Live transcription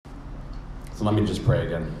So let me just pray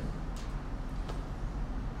again.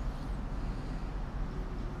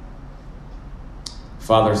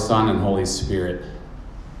 Father, Son, and Holy Spirit,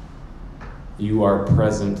 you are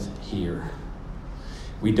present here.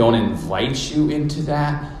 We don't invite you into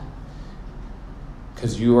that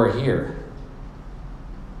because you are here.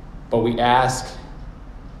 But we ask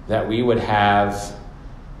that we would have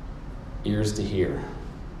ears to hear.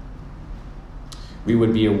 We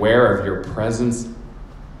would be aware of your presence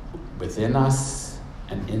within us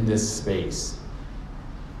and in this space.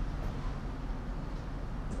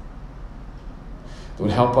 It would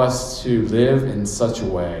help us to live in such a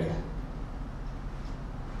way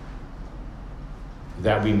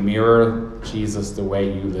that we mirror Jesus the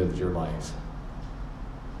way you lived your life.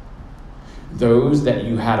 Those that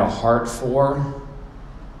you had a heart for,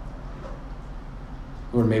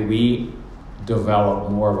 Lord, may we develop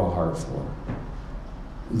more of a heart for.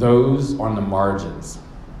 Those on the margins.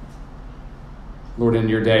 Lord, in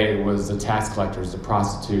your day, it was the tax collectors, the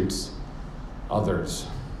prostitutes, others.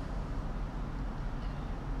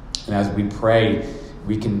 And as we pray,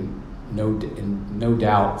 we can no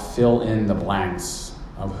doubt fill in the blanks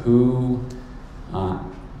of who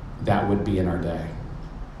that would be in our day.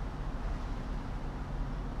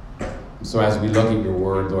 So as we look at your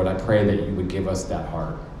word, Lord, I pray that you would give us that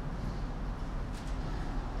heart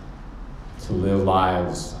to live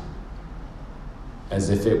lives as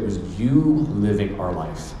if it was you living our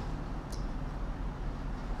life.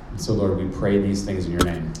 And so, Lord, we pray these things in your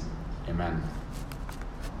name. Amen.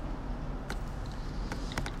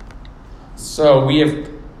 So we have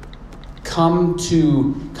come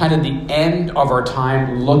to kind of the end of our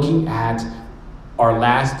time looking at our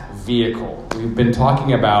last vehicle. We've been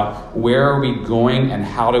talking about where are we going and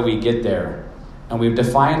how do we get there. And we've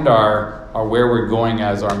defined our where we're going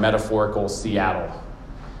as our metaphorical Seattle.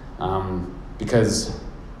 Because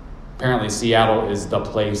apparently Seattle is the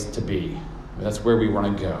place to be. That's where we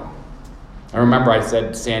want to go. I remember I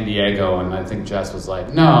said San Diego, and I think Jess was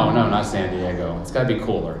like, no, not San Diego. It's got to be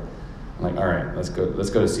cooler. I'm like, all right, let's go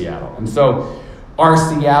to Seattle. And so our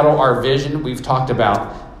Seattle, our vision, we've talked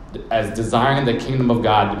about as desiring the kingdom of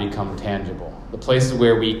God to become tangible. The places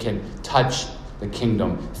where we can touch the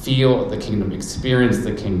kingdom, feel the kingdom, experience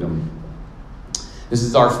the kingdom. This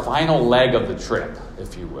is our final leg of the trip,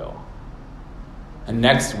 if you will. And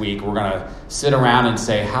next week, we're going to sit around and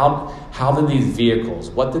say, how do these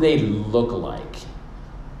vehicles, what do they look like?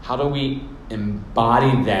 How do we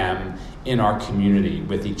embody them in our community,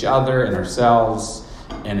 with each other and ourselves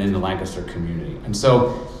and in the Lancaster community? And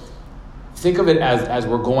so think of it as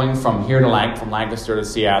we're going from here to from Lancaster to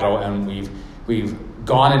Seattle, and we've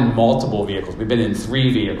gone in multiple vehicles. We've been in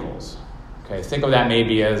 3 vehicles. Okay, think of that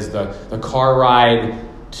maybe as the car ride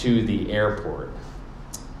to the airport,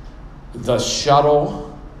 the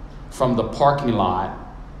shuttle from the parking lot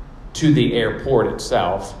to the airport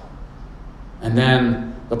itself, and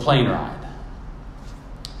then the plane ride.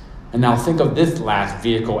 And now think of this last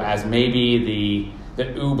vehicle as maybe the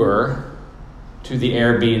Uber to the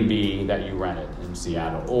Airbnb that you rented in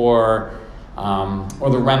Seattle, or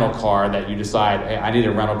the rental car that you decide, hey, I need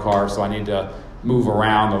a rental car, so I need to move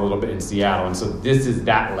around a little bit in Seattle. And so this is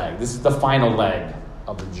that leg. This is the final leg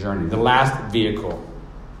of the journey, the last vehicle.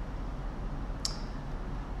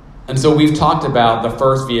 And so we've talked about the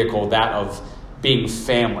first vehicle, that of being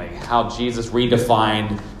family, how Jesus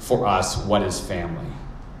redefined for us what is family.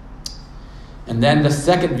 And then the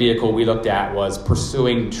second vehicle we looked at was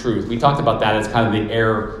pursuing truth. We talked about that as kind of the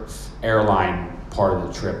airline part of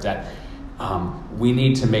the trip, that we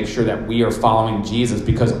need to make sure that we are following Jesus,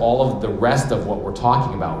 because all of the rest of what we're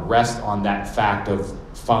talking about rests on that fact of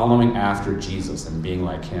following after Jesus and being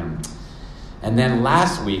like him. And then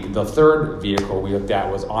last week, the third vehicle we looked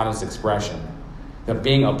at was honest expression, that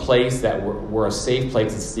being a place that we're a safe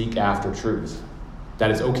place to seek after truth,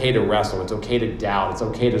 that it's okay to wrestle, it's okay to doubt, it's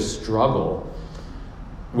okay to struggle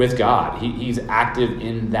with God. He's active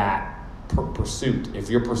in that pursuit. If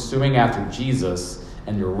you're pursuing after Jesus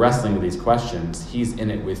and you're wrestling with these questions, he's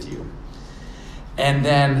in it with you. And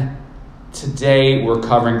then today we're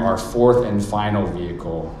covering our fourth and final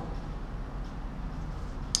vehicle,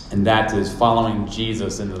 and that is following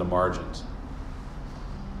Jesus into the margins.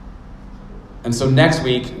 And so next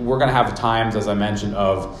week, we're going to have times, as I mentioned,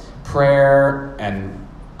 of prayer and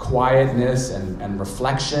quietness and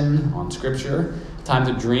reflection on Scripture, time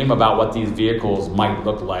to dream about what these vehicles might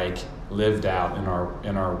look like lived out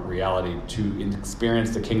in our reality, to experience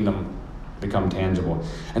the kingdom become tangible.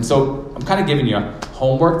 And so I'm kind of giving you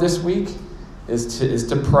homework this week is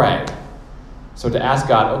to pray. So to ask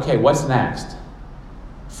God, okay, what's next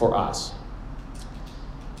for us?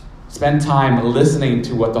 Spend time listening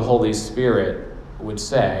to what the Holy Spirit would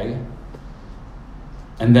say,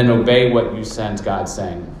 and then obey what you sense God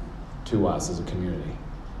saying to us as a community.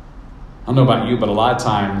 I don't know about you, but a lot of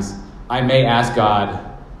times I may ask God,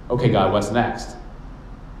 okay, God, what's next?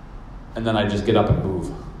 And then I just get up and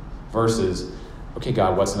move. Versus, okay,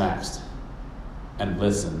 God, what's next? And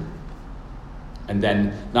listen. And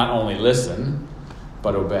then not only listen,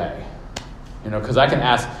 but obey. Because here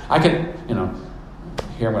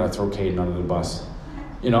I'm going to throw Caden under the bus.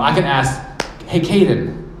 I can ask, hey,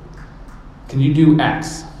 Caden, can you do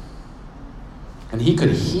X? And he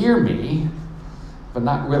could hear me, but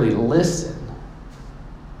not really listen.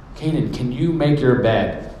 Caden, can you make your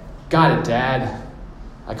bed? Got it, Dad.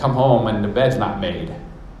 I come home and the bed's not made.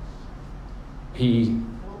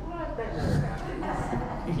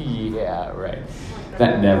 Yeah, right.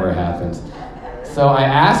 That never happens. So I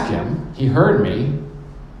asked him, he heard me,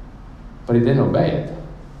 but he didn't obey it.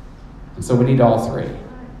 And so we need all three.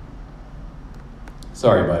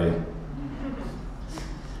 Sorry, buddy.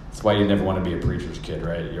 That's why you never want to be a preacher's kid,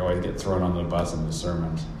 right? You always get thrown on the bus in the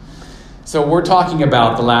sermons. So we're talking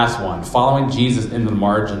about the last one, following Jesus in the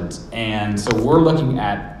margins. And so we're looking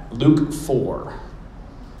at Luke 4,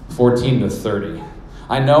 14 to 30.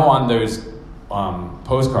 I know on those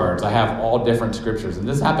postcards I have all different scriptures. And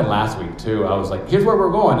this happened last week too. I was like, here's where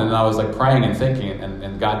we're going. And I was like praying and thinking,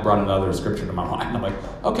 and God brought another scripture to my mind. I'm like,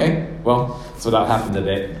 okay, well, so that happened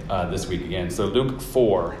today, this week again. So Luke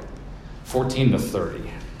 4, 14 to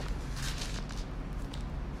 30.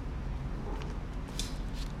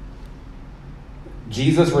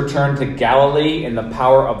 Jesus returned to Galilee in the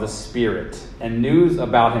power of the Spirit, and news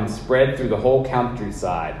about him spread through the whole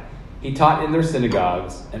countryside. He taught in their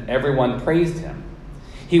synagogues, and everyone praised him.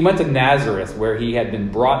 He went to Nazareth, where he had been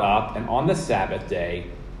brought up, and on the Sabbath day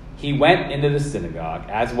he went into the synagogue,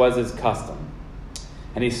 as was his custom.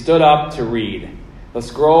 And he stood up to read. The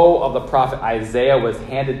scroll of the prophet Isaiah was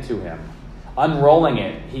handed to him. Unrolling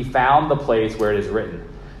it, he found the place where it is written,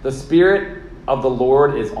 "The Spirit of the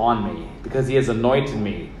Lord is on me, because he has anointed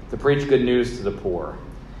me to preach good news to the poor.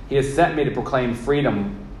 He has sent me to proclaim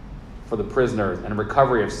freedom for the prisoners and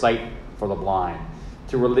recovery of sight for the blind,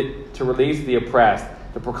 to release the oppressed,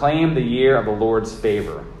 to proclaim the year of the Lord's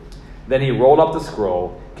favor." Then he rolled up the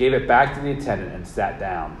scroll, gave it back to the attendant, and sat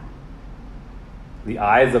down. The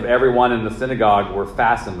eyes of everyone in the synagogue were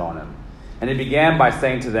fastened on him. And he began by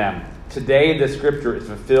saying to them, "Today this scripture is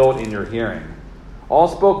fulfilled in your hearing." All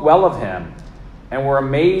spoke well of him, and were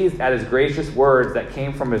amazed at his gracious words that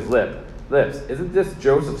came from his lips. "Isn't this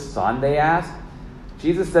Joseph's son?" they asked.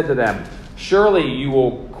 Jesus said to them, "Surely you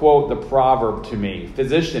will quote the proverb to me,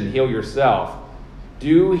 'Physician, heal yourself.'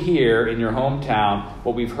 Do here in your hometown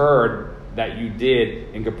what we've heard that you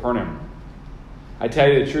did in Capernaum. I tell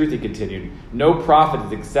you the truth," he continued, "no prophet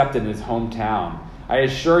is accepted in his hometown. I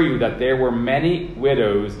assure you that there were many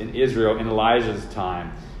widows in Israel in Elijah's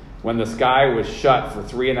time, when the sky was shut for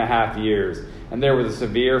 3.5 years, and there was a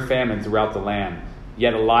severe famine throughout the land.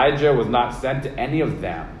 Yet Elijah was not sent to any of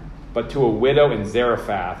them, but to a widow in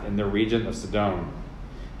Zarephath in the region of Sidon.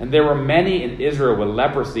 And there were many in Israel with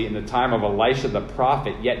leprosy in the time of Elisha the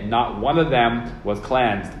prophet, yet not one of them was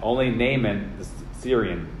cleansed, only Naaman the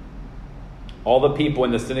Syrian." All the people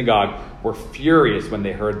in the synagogue were furious when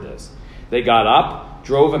they heard this. They got up,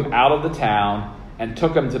 drove him out of the town, and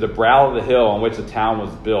took him to the brow of the hill on which the town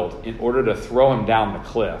was built, in order to throw him down the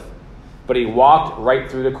cliff. But he walked right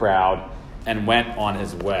through the crowd and went on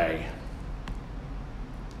his way.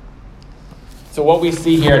 So what we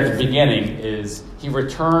see here at the beginning is he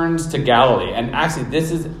returns to Galilee. And actually,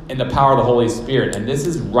 this is in the power of the Holy Spirit. And this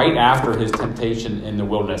is right after his temptation in the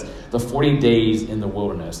wilderness, the 40 days in the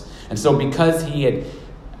wilderness. And so because he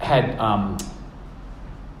had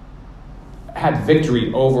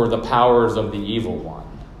victory over the powers of the evil one,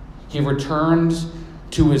 he returns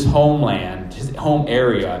to his homeland, his home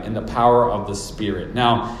area, in the power of the Spirit.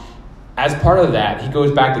 Now, as part of that, he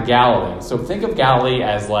goes back to Galilee. So think of Galilee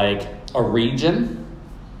as like a region,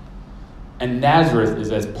 and Nazareth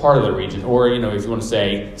is as part of the region, or if you want to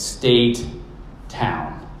say state,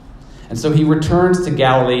 town. And so he returns to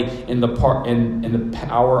Galilee in the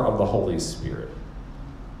power of the Holy Spirit.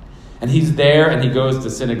 And he's there, and he goes to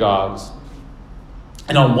synagogues.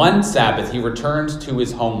 And on one Sabbath, he returns to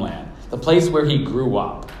his homeland, the place where he grew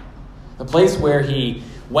up, the place where he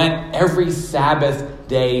went every Sabbath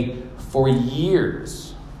day for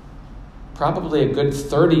years, probably a good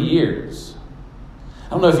 30 years. I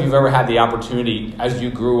don't know if you've ever had the opportunity as you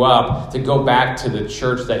grew up to go back to the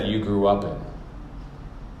church that you grew up in.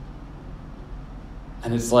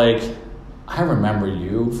 And it's like, I remember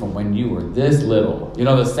you from when you were this little. You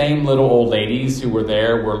know, the same little old ladies who were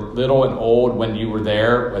there were little and old when you were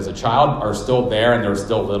there as a child are still there, and they're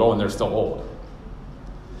still little and they're still old.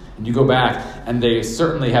 And you go back, and they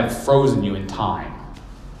certainly have frozen you in time.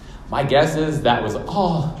 My guess is that was,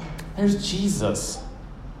 there's Jesus.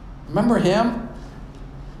 Remember him?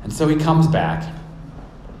 And so he comes back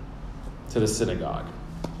to the synagogue.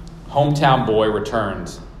 Hometown boy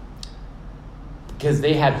returns because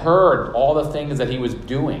they had heard all the things that he was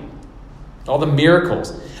doing, all the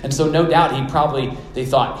miracles. And so no doubt they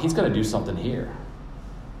thought, he's going to do something here.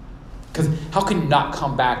 Because how can you not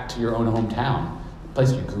come back to your own hometown, the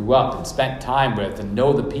place you grew up and spent time with and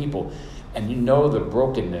know the people, and you know the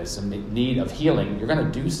brokenness and the need of healing? You're going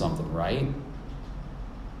to do something, right?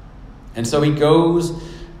 And so he goes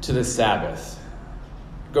to the Sabbath,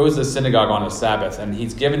 goes to the synagogue on a Sabbath, and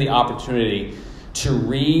he's given the opportunity to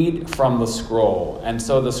read from the scroll. And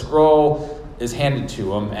so the scroll is handed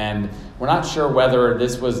to him, and we're not sure whether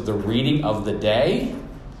this was the reading of the day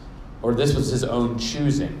or this was his own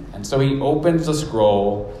choosing. And so he opens the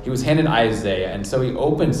scroll. He was handed Isaiah, and so he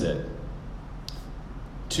opens it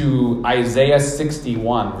to Isaiah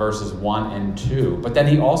 61, verses 1 and 2. But then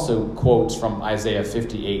he also quotes from Isaiah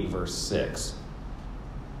 58, verse 6.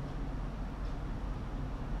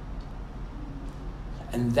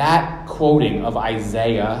 And that quoting of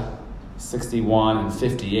Isaiah 61 and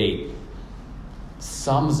 58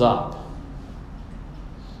 sums up.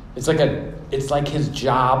 It's like his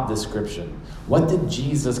job description. What did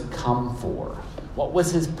Jesus come for? What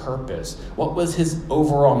was his purpose? What was his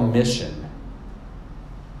overall mission?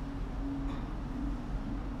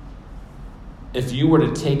 If you were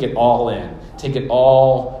to take it all in, take it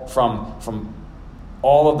all from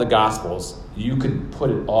all of the Gospels, you could put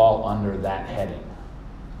it all under that heading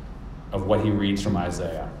of what he reads from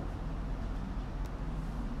Isaiah.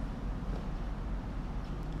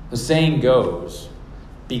 The saying goes,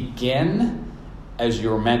 begin as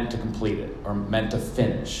you're meant to complete it, or meant to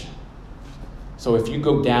finish. So if you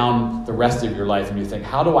go down the rest of your life and you think,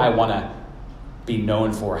 how do I want to be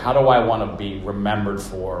known for? How do I want to be remembered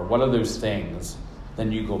for? What are those things?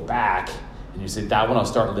 Then you go back and you say, I want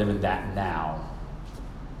to start living that now.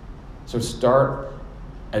 So start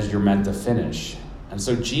as you're meant to finish. And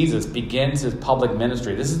so Jesus begins his public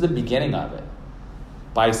ministry. This is the beginning of it.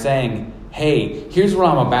 By saying, hey, here's what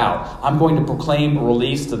I'm about. I'm going to proclaim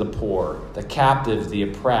release to the poor, the captives, the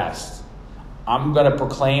oppressed. I'm going to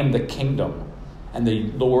proclaim the kingdom and the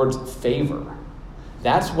Lord's favor.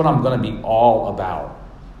 That's what I'm going to be all about.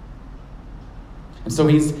 And so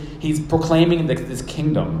he's proclaiming this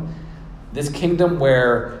kingdom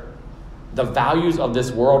where the values of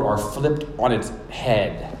this world are flipped on its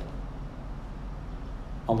head,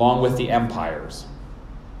 along with the empires.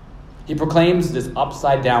 He proclaims this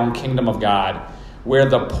upside-down kingdom of God where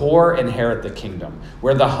the poor inherit the kingdom,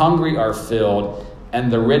 where the hungry are filled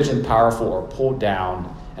and the rich and powerful are pulled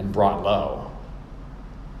down and brought low.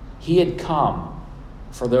 He had come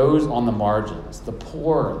for those on the margins, the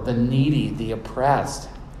poor, the needy, the oppressed,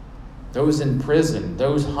 those in prison,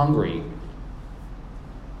 those hungry.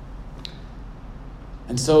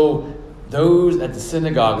 And so those at the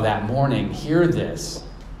synagogue that morning hear this,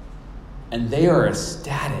 and they are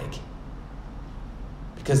ecstatic.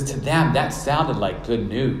 Because to them, that sounded like good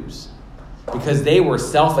news. Because they were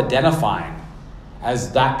self-identifying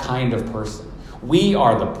as that kind of person. We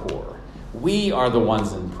are the poor. We are the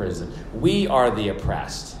ones in prison. We are the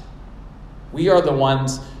oppressed. We are the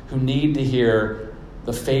ones who need to hear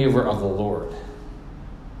the favor of the Lord.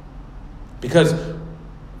 Because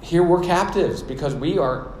here we're captives, because we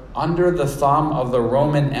are under the thumb of the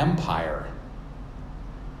Roman Empire.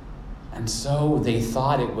 And so they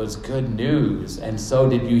thought it was good news. And so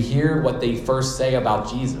did you hear what they first say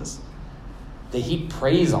about Jesus? They heap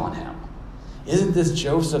praise on him. Isn't this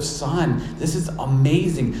Joseph's son? This is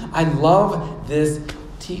amazing. I love this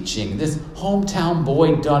teaching. This hometown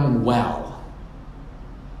boy done well.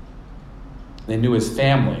 They knew his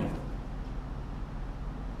family.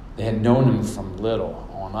 They had known him from little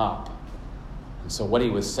on up. And so what he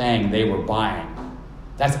was saying, they were buying.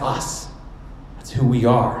 That's us. That's who we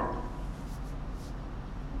are.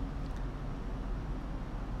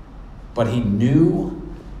 But he knew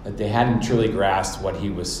that they hadn't truly grasped what he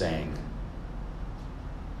was saying.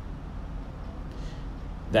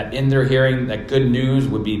 That in their hearing, that good news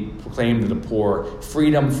would be proclaimed to the poor,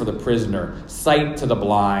 freedom for the prisoner, sight to the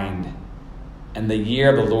blind, and the year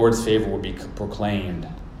of the Lord's favor would be proclaimed.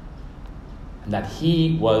 And that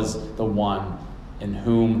he was the one in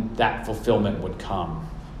whom that fulfillment would come.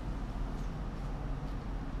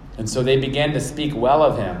 And so they began to speak well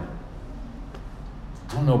of him.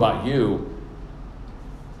 I don't know about you,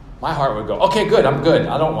 my heart would go, okay, good, I'm good.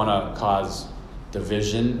 I don't want to cause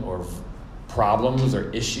division or problems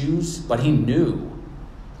or issues. But he knew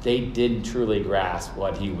they did truly grasp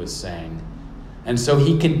what he was saying. And so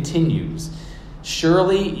he continues,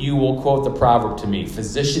 surely you will quote the proverb to me,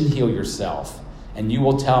 physician, heal yourself. And you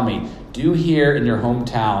will tell me, do here in your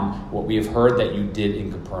hometown what we have heard that you did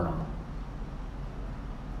in Capernaum.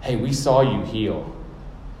 Hey, we saw you heal.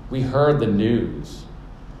 We heard the news.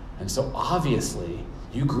 And so obviously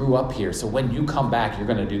you grew up here. So when you come back, you're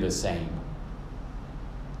going to do the same.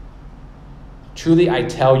 Truly, I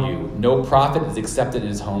tell you, no prophet is accepted in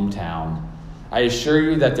his hometown. I assure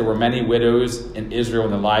you that there were many widows in Israel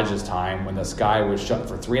in Elijah's time when the sky was shut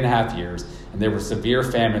for 3.5 years, and there was severe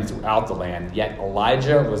famine throughout the land. Yet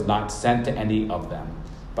Elijah was not sent to any of them,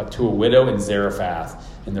 but to a widow in Zarephath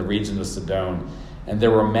in the region of Sidon. And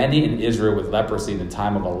there were many in Israel with leprosy in the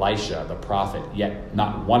time of Elisha the prophet, yet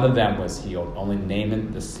not one of them was healed, only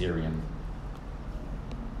Naaman the Syrian.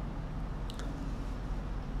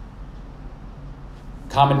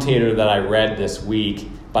 Commentator that I read this week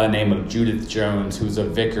by the name of Judith Jones, who's a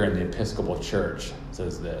vicar in the Episcopal Church,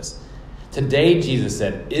 says this. Today, Jesus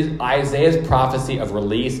said, Isaiah's prophecy of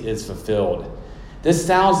release is fulfilled. This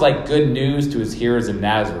sounds like good news to his hearers in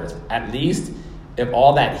Nazareth, at least if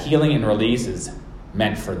all that healing and release is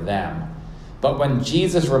meant for them. But when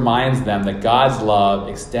Jesus reminds them that God's love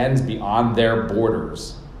extends beyond their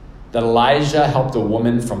borders, that Elijah helped a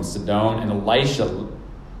woman from Sidon and Elisha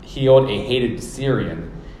healed a hated Syrian,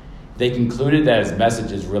 they concluded that his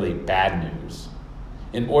message is really bad news.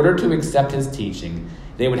 In order to accept his teaching,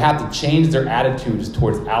 they would have to change their attitudes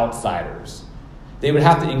towards outsiders. They would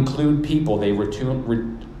have to include people they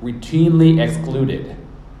routinely excluded.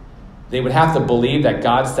 They would have to believe that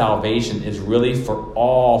God's salvation is really for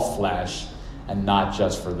all flesh and not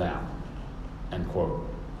just for them. End quote.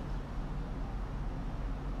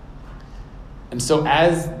 And so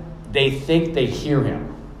as they think they hear him,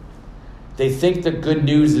 they think the good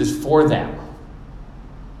news is for them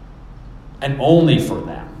and only for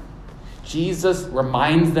them. Jesus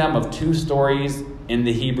reminds them of two stories in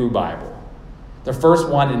the Hebrew Bible. The first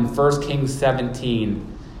one in 1 Kings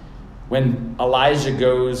 17, when Elijah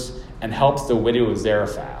goes and helps the widow of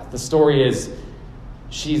Zarephath. The story is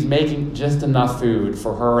she's making just enough food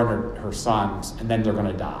for her and her sons, and then they're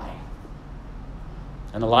going to die.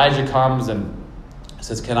 And Elijah comes and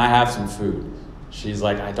says, can I have some food? She's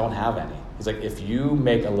like, I don't have any. He's like, if you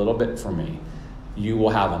make a little bit for me, you will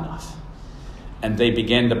have enough. And they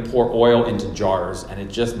begin to pour oil into jars, and it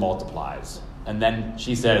just multiplies. And then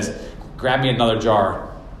she says, grab me another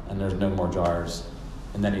jar, and there's no more jars.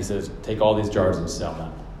 And then he says, take all these jars and sell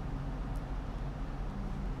them.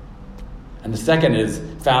 And the second is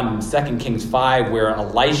found in 2 Kings 5, where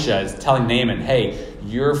Elisha is telling Naaman, hey,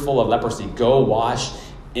 you're full of leprosy. Go wash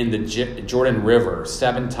in the Jordan River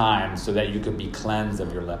 7 times so that you could be cleansed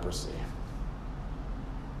of your leprosy.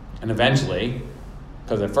 And eventually,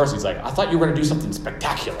 because at first he's like, I thought you were going to do something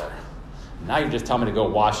spectacular. Now you're just telling me to go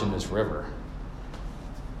wash in this river.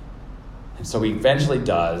 And so he eventually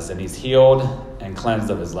does, and he's healed and cleansed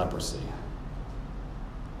of his leprosy.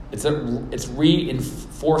 It's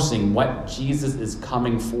reinforcing what Jesus is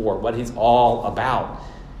coming for, what he's all about.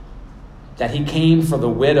 That he came for the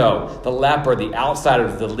widow, the leper, the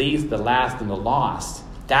outsider, the least, the last, and the lost.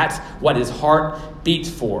 That's what his heart beats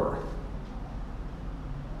for.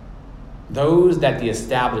 Those that the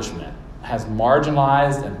establishment has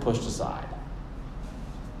marginalized and pushed aside.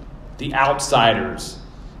 The outsiders,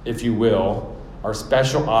 if you will, are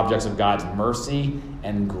special objects of God's mercy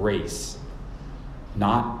and grace,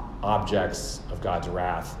 not objects of God's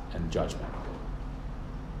wrath and judgment.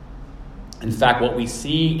 In fact, what we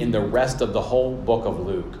see in the rest of the whole book of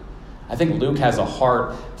Luke, I think Luke has a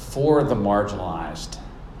heart for the marginalized.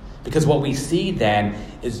 Because what we see then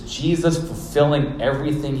is Jesus fulfilling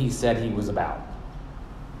everything he said he was about.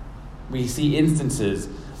 We see instances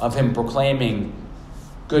of him proclaiming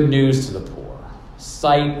good news to the poor,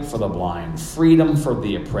 sight for the blind, freedom for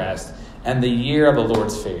the oppressed, and the year of the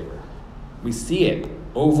Lord's favor. We see it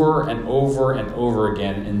over and over and over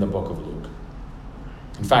again in the book of Luke.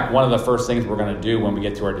 In fact, one of the first things we're going to do when we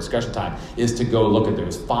get to our discussion time is to go look at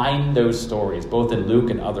those, find those stories, both in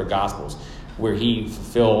Luke and other Gospels, where he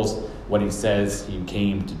fulfills what he says he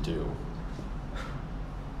came to do.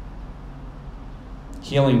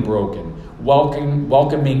 Healing broken,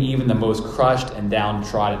 welcoming even the most crushed and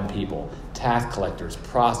downtrodden people, tax collectors,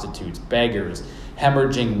 prostitutes, beggars,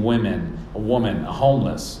 hemorrhaging women, a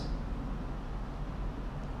homeless.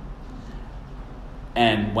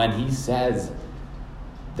 And when he says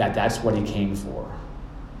that that's what he came for,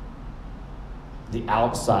 the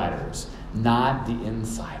outsiders, not the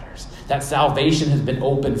insiders. That salvation has been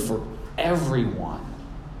open for everyone,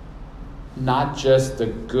 not just the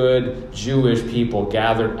good Jewish people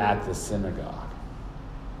gathered at the synagogue.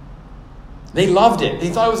 They loved it. They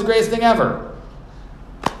thought it was the greatest thing ever.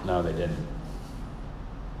 No, they didn't.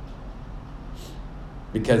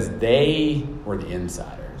 Because they were the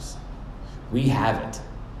insiders. We have it.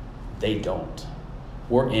 They don't.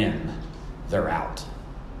 We're in. They're out.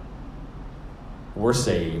 We're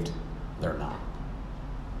saved. They're not.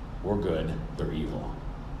 We're good. They're evil.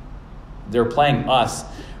 They're playing us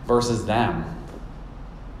versus them.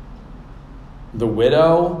 The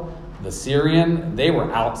widow, the Syrian, they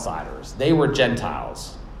were outsiders. They were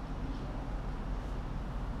Gentiles.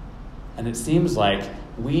 And it seems like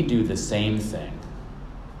we do the same thing.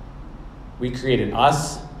 We created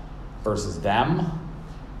us versus them.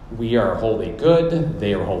 We are wholly good.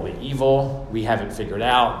 They are wholly evil. We have it figured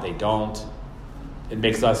out. They don't. It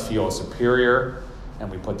makes us feel superior, and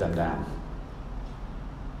we put them down.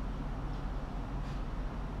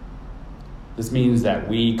 This means that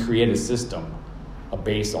we create a system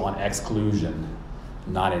based on exclusion,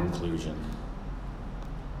 not inclusion.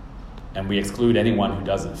 And we exclude anyone who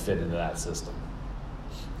doesn't fit into that system.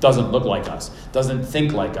 Doesn't look like us, doesn't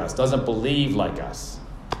think like us, doesn't believe like us.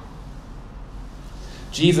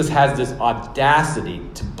 Jesus has this audacity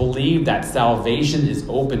to believe that salvation is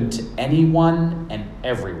open to anyone and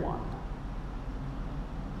everyone.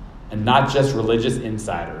 And not just religious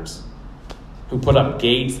insiders who put up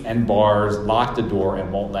gates and bars, lock the door,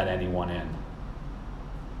 and won't let anyone in.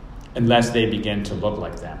 Unless they begin to look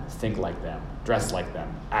like them, think like them, dress like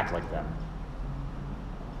them, act like them.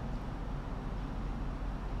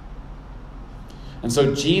 And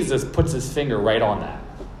so Jesus puts his finger right on that.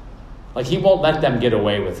 Like, he won't let them get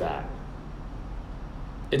away with that.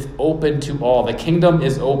 It's open to all. The kingdom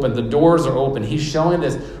is open. The doors are open. He's showing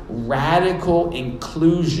this radical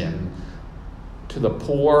inclusion to the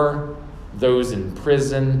poor, those in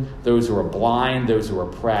prison, those who are blind, those who are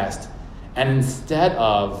oppressed. And instead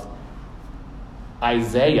of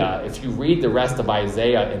Isaiah, if you read the rest of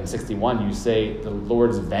Isaiah in 61, you say the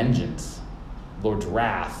Lord's vengeance, Lord's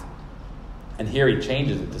wrath. And here he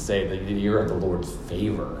changes it to say the year of the Lord's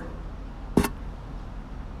favor.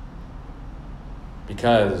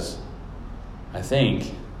 Because I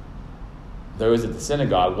think those at the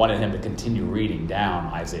synagogue wanted him to continue reading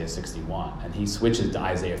down Isaiah 61. And he switches to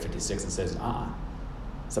Isaiah 56 and says,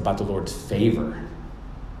 it's about the Lord's favor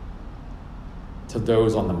to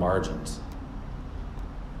those on the margins.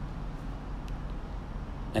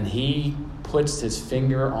 And he puts his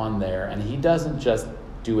finger on there, and he doesn't just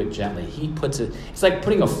do it gently. He puts it, it's like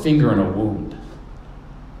putting a finger in a wound.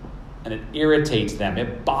 And it irritates them.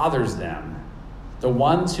 It bothers them. The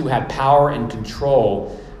ones who have power and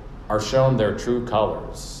control are shown their true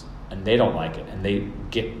colors, and they don't like it, and they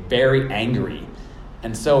get very angry.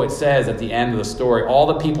 And so it says at the end of the story, all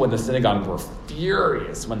the people in the synagogue were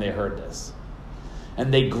furious when they heard this.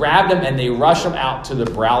 And they grabbed him and they rushed him out to the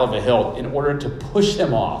brow of a hill in order to push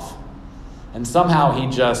him off. And somehow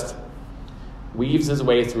he just weaves his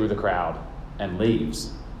way through the crowd and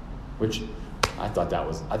leaves, which I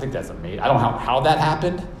think that's amazing. I don't know how that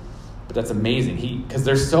happened, but that's amazing. Because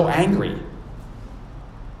they're so angry.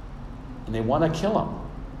 And they want to kill him.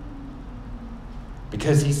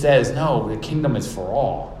 Because he says, no, the kingdom is for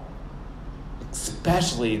all.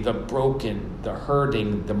 Especially the broken, the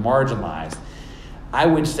hurting, the marginalized. I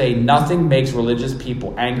would say nothing makes religious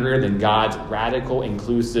people angrier than God's radical,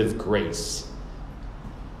 inclusive grace.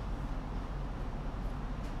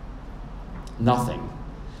 Nothing.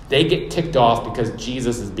 They get ticked off because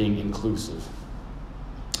Jesus is being inclusive.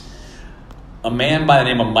 A man by the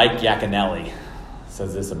name of Mike Yaconelli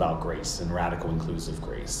says this about grace and radical, inclusive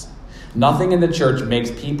grace. Nothing in the church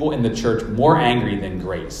makes people in the church more angry than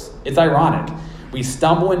grace. It's ironic. We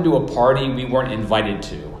stumble into a party we weren't invited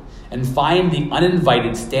to and find the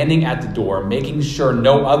uninvited standing at the door, making sure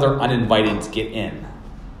no other uninviteds get in.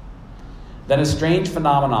 Then a strange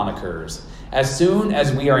phenomenon occurs. As soon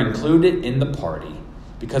as we are included in the party,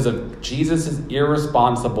 because of Jesus'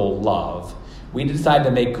 irresponsible love, we decide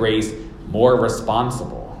to make grace more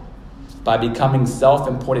responsible by becoming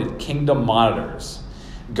self-appointed kingdom monitors,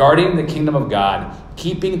 guarding the kingdom of God,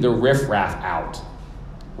 keeping the riffraff out,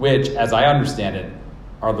 which, as I understand it,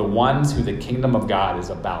 are the ones who the kingdom of God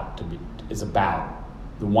is about,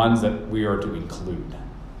 the ones that we are to include.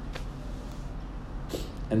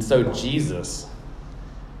 And so Jesus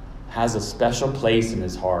has a special place in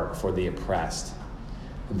his heart for the oppressed,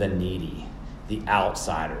 the needy, the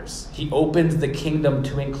outsiders. He opens the kingdom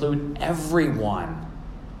to include everyone.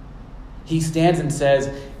 He stands and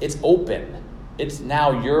says, it's open. It's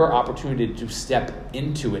now your opportunity to step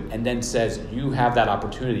into it, and then says you have that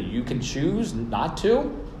opportunity. You can choose not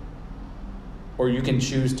to, or you can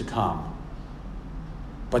choose to come.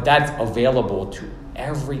 But that's available to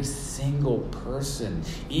every single person,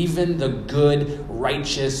 even the good,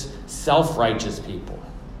 righteous, self-righteous people.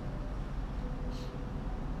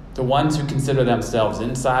 The ones who consider themselves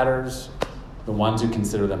insiders, the ones who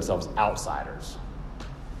consider themselves outsiders.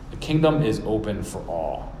 The kingdom is open for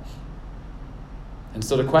all. And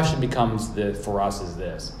so the question becomes for us is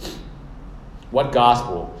this: what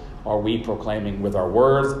gospel are we proclaiming with our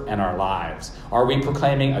words and our lives? Are we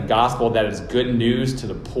proclaiming a gospel that is good news to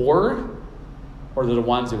the poor, or to the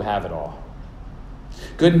ones who have it all?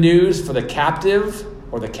 Good news for the captive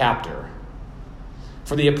or the captor?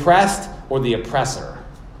 For the oppressed or the oppressor?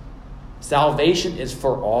 Salvation is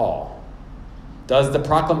for all. Does the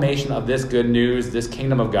proclamation of this good news, this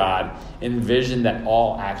kingdom of God, envision that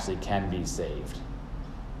all actually can be saved?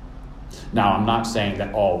 Now, I'm not saying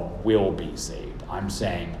that all will be saved. I'm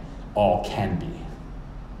saying all can be.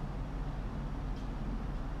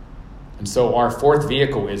 And so our fourth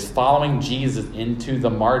vehicle is following Jesus into the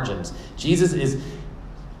margins. Jesus is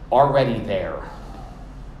already there.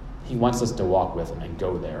 He wants us to walk with him and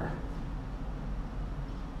go there.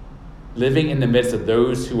 Living in the midst of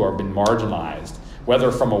those who have been marginalized,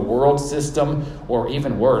 whether from a world system or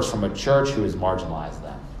even worse, from a church who has marginalized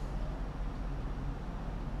them.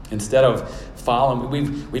 Instead of following,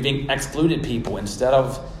 we've excluded people instead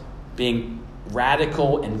of being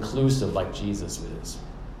radical inclusive like Jesus is.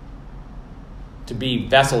 To be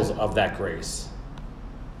vessels of that grace.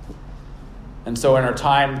 And so in our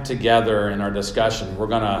time together, in our discussion, we're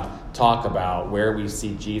going to talk about where we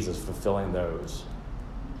see Jesus fulfilling those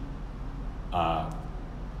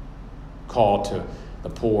call to the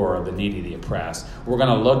poor, the needy, the oppressed. We're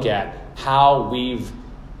going to look at how we've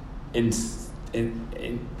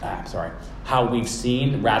how we've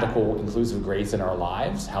seen radical inclusive grace in our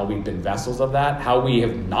lives, how we've been vessels of that, how we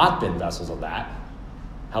have not been vessels of that,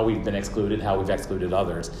 how we've been excluded, how we've excluded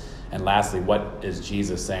others. And lastly, what is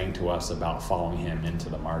Jesus saying to us about following him into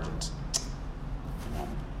the margins?